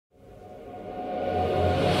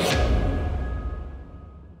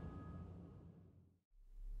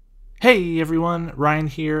Hey everyone, Ryan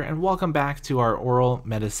here, and welcome back to our oral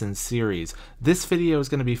medicine series. This video is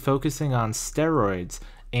going to be focusing on steroids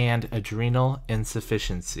and adrenal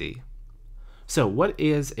insufficiency. So what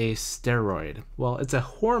is a steroid? Well, it's a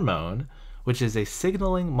hormone, which is a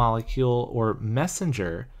signaling molecule or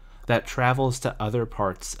messenger that travels to other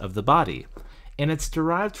parts of the body. And it's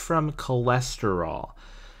derived from cholesterol.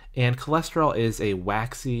 And cholesterol is a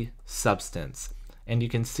waxy substance. And you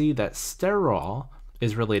can see that sterol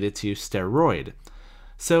is related to steroid.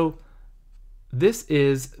 So this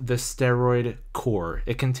is the steroid core.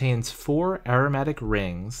 It contains 4 aromatic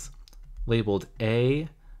rings labeled A,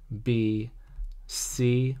 B,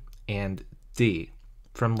 C, and D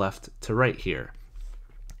from left to right here.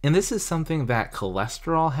 And this is something that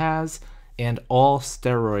cholesterol has and all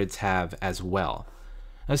steroids have as well.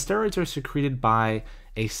 Now, steroids are secreted by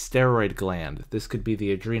a steroid gland. This could be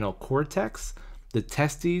the adrenal cortex, the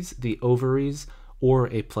testes, the ovaries,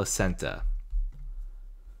 or a placenta.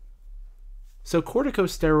 So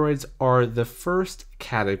corticosteroids are the first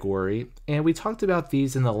category, and we talked about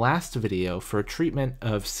these in the last video for treatment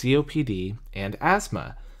of COPD and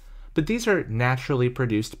asthma, but these are naturally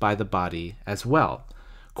produced by the body as well.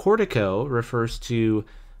 Cortico refers to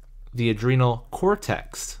the adrenal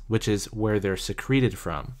cortex, which is where they're secreted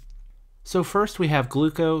from. So first we have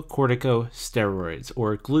glucocorticosteroids,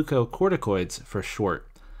 or glucocorticoids for short.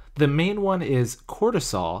 The main one is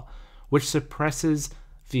cortisol, which suppresses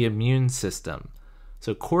the immune system.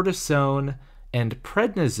 So cortisone and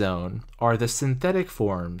prednisone are the synthetic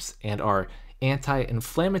forms and are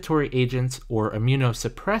anti-inflammatory agents or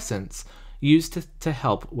immunosuppressants used to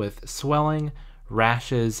help with swelling,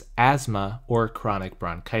 rashes, asthma, or chronic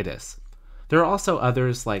bronchitis. There are also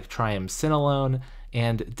others like triamcinolone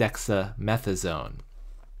and dexamethasone.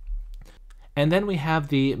 And then we have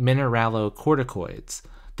the mineralocorticoids.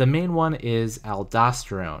 The main one is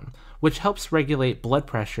aldosterone, which helps regulate blood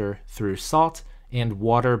pressure through salt and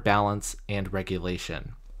water balance and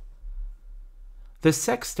regulation. The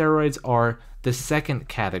sex steroids are the second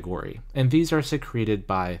category, and these are secreted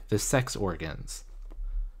by the sex organs.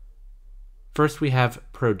 First we have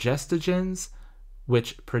progestogens,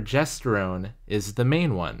 which progesterone is the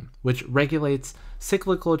main one, which regulates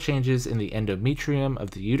cyclical changes in the endometrium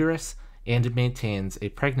of the uterus and maintains a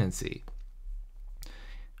pregnancy.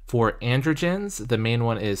 For androgens, the main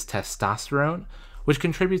one is testosterone, which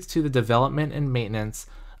contributes to the development and maintenance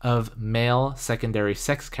of male secondary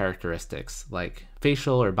sex characteristics like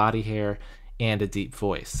facial or body hair and a deep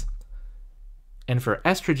voice. And for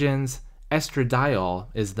estrogens, estradiol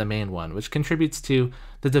is the main one, which contributes to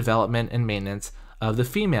the development and maintenance of the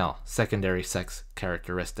female secondary sex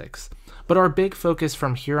characteristics. But our big focus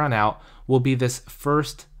from here on out will be this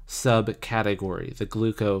first subcategory, the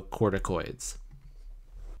glucocorticoids.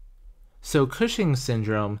 So Cushing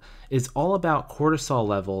syndrome is all about cortisol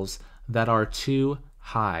levels that are too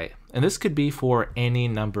high, and this could be for any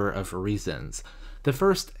number of reasons. The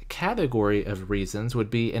first category of reasons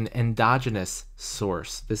would be an endogenous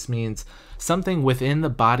source. This means something within the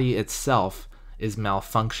body itself is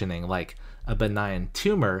malfunctioning, like a benign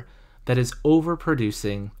tumor that is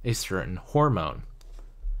overproducing a certain hormone.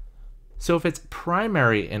 So if it's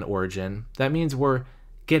primary in origin, that means we're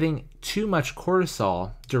getting too much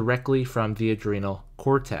cortisol directly from the adrenal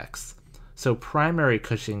cortex. So primary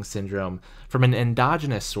Cushing syndrome from an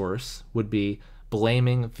endogenous source would be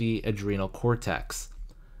blaming the adrenal cortex.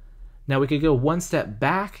 Now we could go one step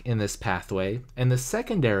back in this pathway, and the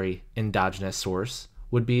secondary endogenous source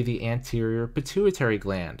would be the anterior pituitary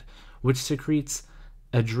gland, which secretes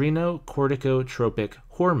adrenocorticotropic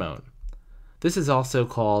hormone. This is also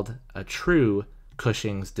called a true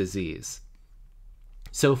Cushing's disease.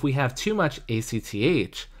 So if we have too much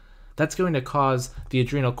ACTH, that's going to cause the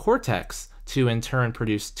adrenal cortex to in turn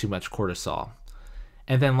produce too much cortisol.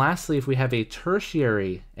 And then lastly, if we have a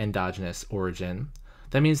tertiary endogenous origin,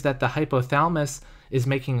 that means that the hypothalamus is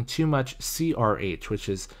making too much CRH, which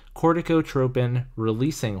is corticotropin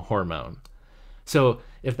releasing hormone. So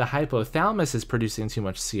if the hypothalamus is producing too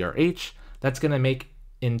much CRH, that's going to make,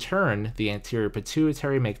 in turn, the anterior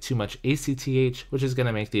pituitary make too much ACTH, which is going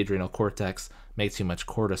to make the adrenal cortex make too much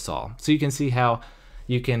cortisol. So you can see how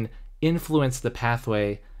you can influence the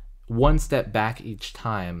pathway one step back each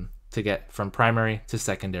time to get from primary to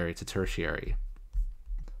secondary to tertiary.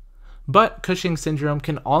 But Cushing syndrome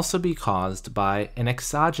can also be caused by an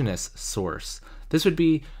exogenous source. This would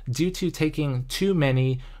be due to taking too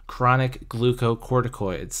many chronic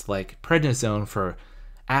glucocorticoids like prednisone for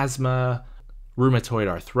asthma, rheumatoid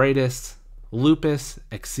arthritis, lupus,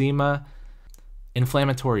 eczema,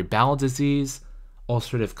 inflammatory bowel disease,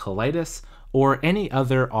 ulcerative colitis, or any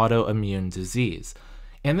other autoimmune disease.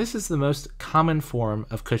 And this is the most common form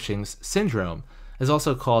of Cushing's syndrome, is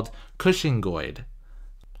also called Cushingoid.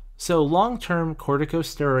 So long-term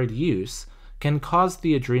corticosteroid use can cause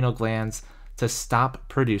the adrenal glands to stop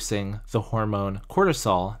producing the hormone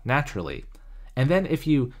cortisol naturally. And then if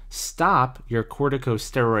you stop your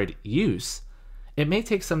corticosteroid use, it may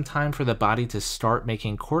take some time for the body to start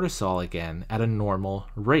making cortisol again at a normal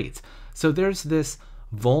rate. So there's this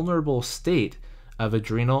vulnerable state of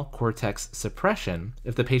adrenal cortex suppression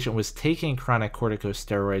if the patient was taking chronic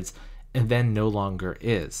corticosteroids and then no longer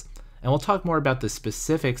is. And we'll talk more about the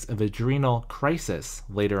specifics of adrenal crisis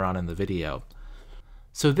later on in the video.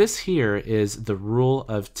 So this here is the rule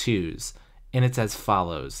of twos, and it's as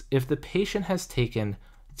follows. If the patient has taken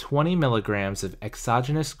 20 milligrams of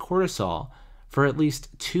exogenous cortisol for at least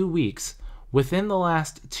 2 weeks within the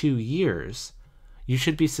last 2 years, you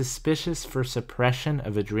should be suspicious for suppression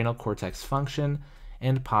of adrenal cortex function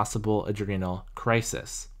and possible adrenal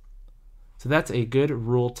crisis. So that's a good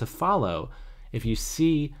rule to follow if you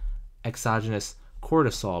see exogenous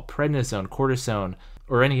cortisol, prednisone, cortisone,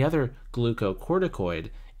 or any other glucocorticoid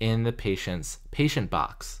in the patient's patient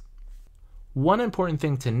box. One important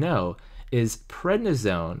thing to know is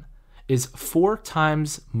prednisone is 4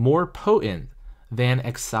 times more potent than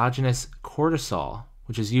exogenous cortisol,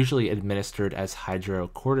 which is usually administered as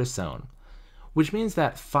hydrocortisone, which means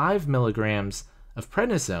that 5 milligrams of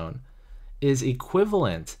prednisone is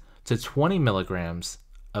equivalent to 20 milligrams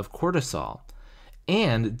of cortisol,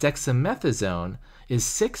 and dexamethasone is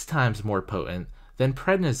 6 times more potent than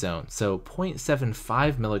prednisone, so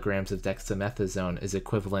 0.75 milligrams of dexamethasone is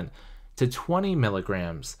equivalent to 20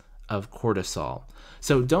 milligrams of cortisol.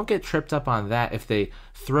 So don't get tripped up on that if they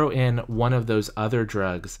throw in one of those other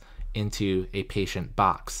drugs into a patient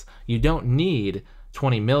box. You don't need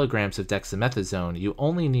 20 milligrams of dexamethasone, you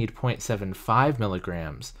only need 0.75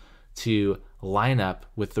 milligrams to line up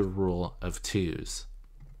with the rule of twos.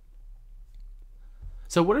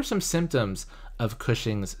 So what are some symptoms of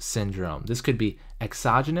Cushing's syndrome? This could be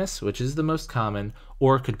exogenous, which is the most common,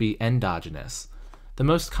 or it could be endogenous. The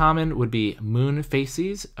most common would be moon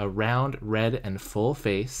facies, a round, red, and full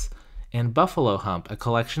face, and buffalo hump, a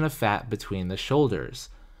collection of fat between the shoulders.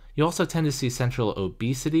 You also tend to see central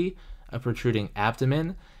obesity, a protruding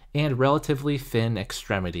abdomen, and relatively thin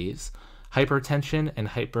extremities, hypertension and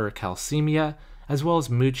hypercalcemia, as well as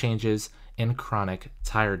mood changes and chronic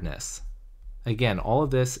tiredness. Again, all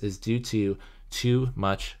of this is due to too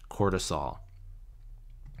much cortisol.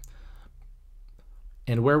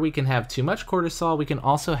 And where we can have too much cortisol, we can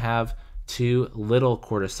also have too little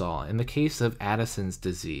cortisol in the case of Addison's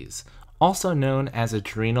disease, also known as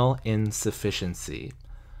adrenal insufficiency.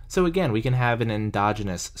 So again, we can have an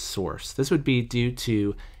endogenous source. This would be due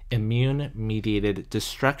to immune-mediated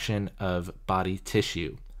destruction of body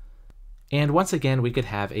tissue. And once again, we could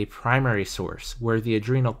have a primary source where the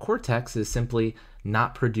adrenal cortex is simply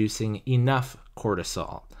not producing enough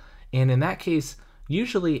cortisol. And in that case,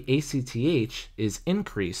 usually ACTH is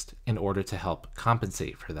increased in order to help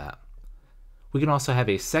compensate for that. We can also have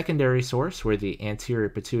a secondary source where the anterior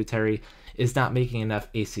pituitary is not making enough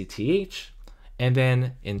ACTH, and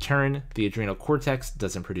then in turn, the adrenal cortex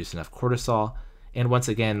doesn't produce enough cortisol. And once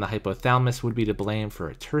again, the hypothalamus would be to blame for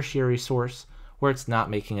a tertiary source where it's not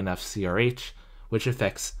making enough CRH, which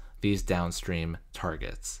affects these downstream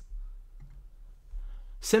targets.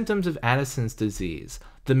 Symptoms of Addison's disease.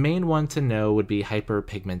 The main one to know would be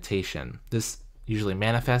hyperpigmentation. This usually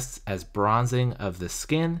manifests as bronzing of the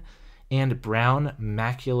skin and brown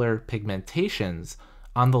macular pigmentations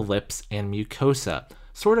on the lips and mucosa,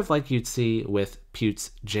 sort of like you'd see with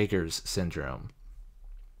Peutz-Jeghers syndrome.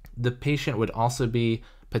 The patient would also be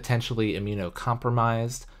potentially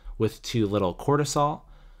immunocompromised with too little cortisol.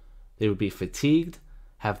 They would be fatigued,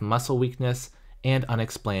 have muscle weakness, and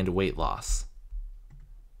unexplained weight loss.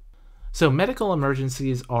 So medical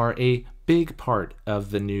emergencies are a big part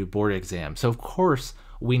of the new board exam. So of course,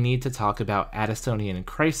 we need to talk about Addisonian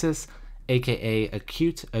crisis, aka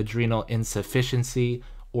acute adrenal insufficiency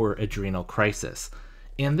or adrenal crisis.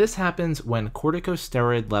 And this happens when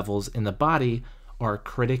corticosteroid levels in the body are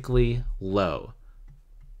critically low.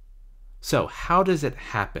 So how does it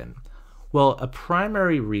happen? Well, a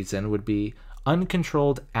primary reason would be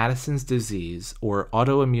uncontrolled Addison's disease or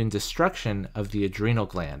autoimmune destruction of the adrenal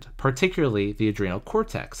gland, particularly the adrenal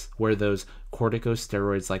cortex, where those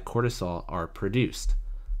corticosteroids like cortisol are produced.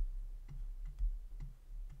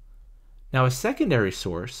 Now, a secondary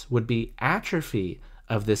source would be atrophy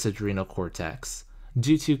of this adrenal cortex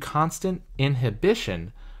due to constant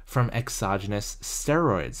inhibition from exogenous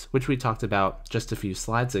steroids, which we talked about just a few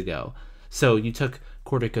slides ago. So you took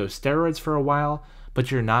corticosteroids for a while,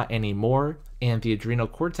 but you're not anymore and the adrenal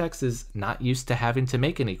cortex is not used to having to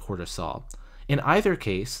make any cortisol. In either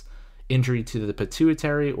case, injury to the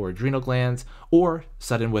pituitary or adrenal glands, or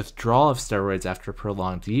sudden withdrawal of steroids after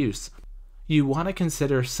prolonged use, you want to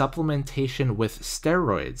consider supplementation with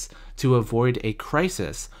steroids to avoid a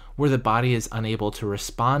crisis where the body is unable to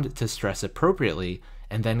respond to stress appropriately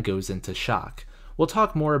and then goes into shock. We'll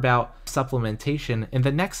talk more about supplementation in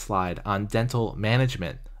the next slide on dental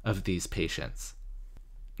management of these patients.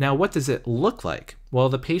 Now, what does it look like? Well,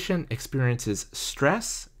 the patient experiences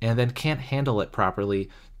stress and then can't handle it properly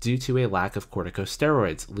due to a lack of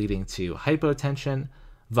corticosteroids, leading to hypotension,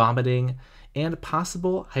 vomiting, and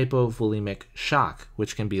possible hypovolemic shock,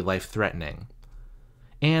 which can be life-threatening.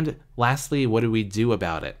 And lastly, what do we do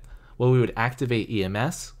about it? Well, we would activate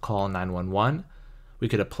EMS, call 911. We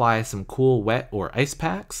could apply some cool wet or ice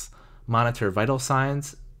packs, monitor vital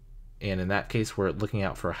signs, and in that case, we're looking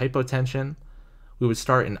out for hypotension. We would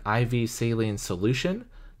start an IV saline solution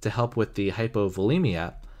to help with the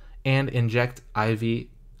hypovolemia and inject IV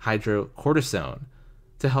hydrocortisone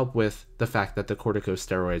to help with the fact that the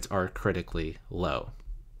corticosteroids are critically low.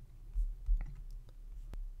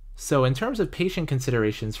 So in terms of patient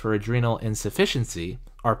considerations for adrenal insufficiency,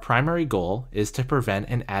 our primary goal is to prevent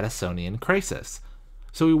an Addisonian crisis.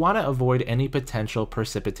 So we want to avoid any potential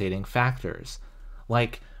precipitating factors.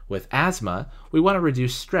 Like with asthma, we want to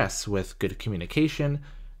reduce stress with good communication,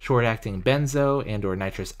 short-acting benzo and or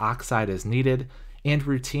nitrous oxide is needed, and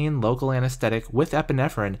routine local anesthetic with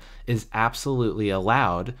epinephrine is absolutely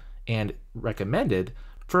allowed and recommended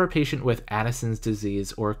for a patient with Addison's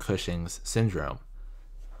disease or Cushing's syndrome.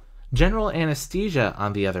 General anesthesia,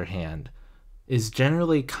 on the other hand, is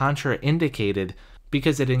generally contraindicated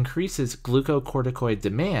because it increases glucocorticoid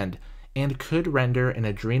demand and could render an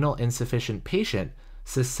adrenal insufficient patient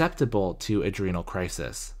susceptible to adrenal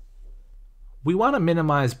crisis. We want to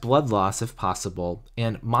minimize blood loss if possible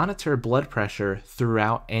and monitor blood pressure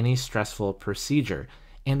throughout any stressful procedure,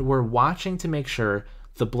 and we're watching to make sure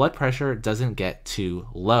the blood pressure doesn't get too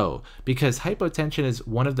low, because hypotension is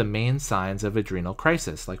one of the main signs of adrenal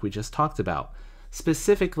crisis, like we just talked about.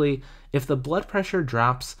 Specifically, if the blood pressure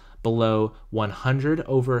drops below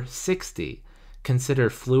 100/60, consider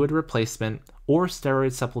fluid replacement or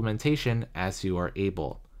steroid supplementation as you are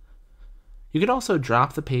able. You can also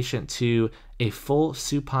drop the patient to a full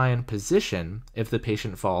supine position if the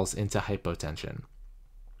patient falls into hypotension.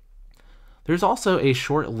 There's also a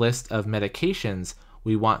short list of medications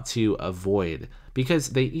we want to avoid because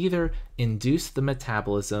they either induce the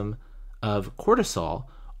metabolism of cortisol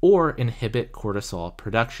or inhibit cortisol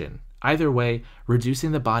production. Either way,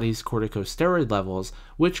 reducing the body's corticosteroid levels,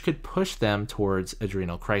 which could push them towards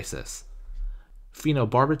adrenal crisis.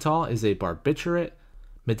 Phenobarbital is a barbiturate.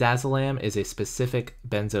 Midazolam is a specific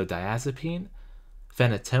benzodiazepine.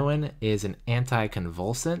 Phenytoin is an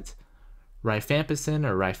anticonvulsant. Rifampicin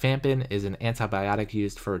or rifampin is an antibiotic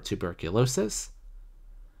used for tuberculosis.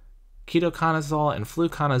 Ketoconazole and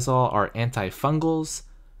fluconazole are antifungals.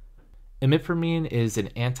 Imipramine is an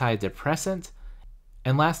antidepressant.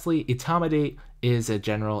 And lastly, etomidate is a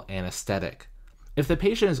general anesthetic. If the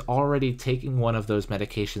patient is already taking one of those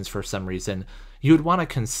medications for some reason, you would want to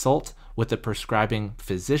consult with the prescribing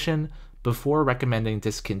physician before recommending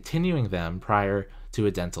discontinuing them prior to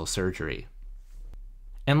a dental surgery.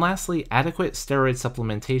 And lastly, adequate steroid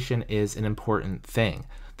supplementation is an important thing.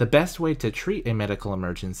 The best way to treat a medical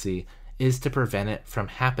emergency is to prevent it from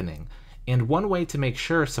happening. And one way to make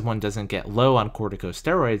sure someone doesn't get low on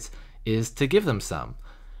corticosteroids is to give them some.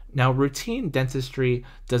 Now, routine dentistry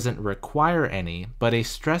doesn't require any, but a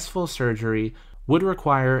stressful surgery would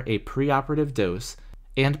require a preoperative dose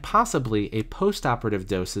and possibly a postoperative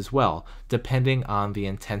dose as well, depending on the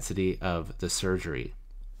intensity of the surgery.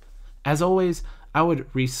 As always, I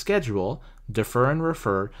would reschedule, defer, and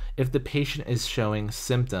refer if the patient is showing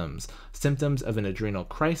symptoms of an adrenal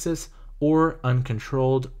crisis or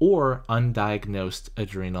uncontrolled or undiagnosed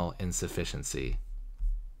adrenal insufficiency.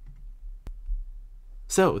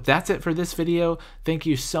 So that's it for this video. Thank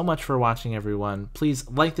you so much for watching, everyone. Please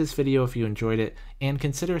like this video if you enjoyed it, and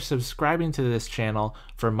consider subscribing to this channel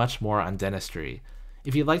for much more on dentistry.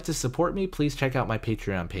 If you'd like to support me, please check out my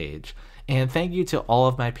Patreon page. And thank you to all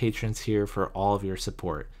of my patrons here for all of your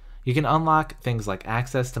support. You can unlock things like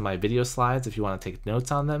access to my video slides if you want to take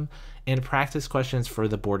notes on them, and practice questions for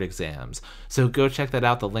the board exams. So go check that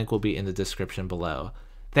out. The link will be in the description below.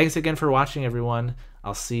 Thanks again for watching, everyone.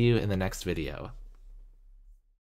 I'll see you in the next video.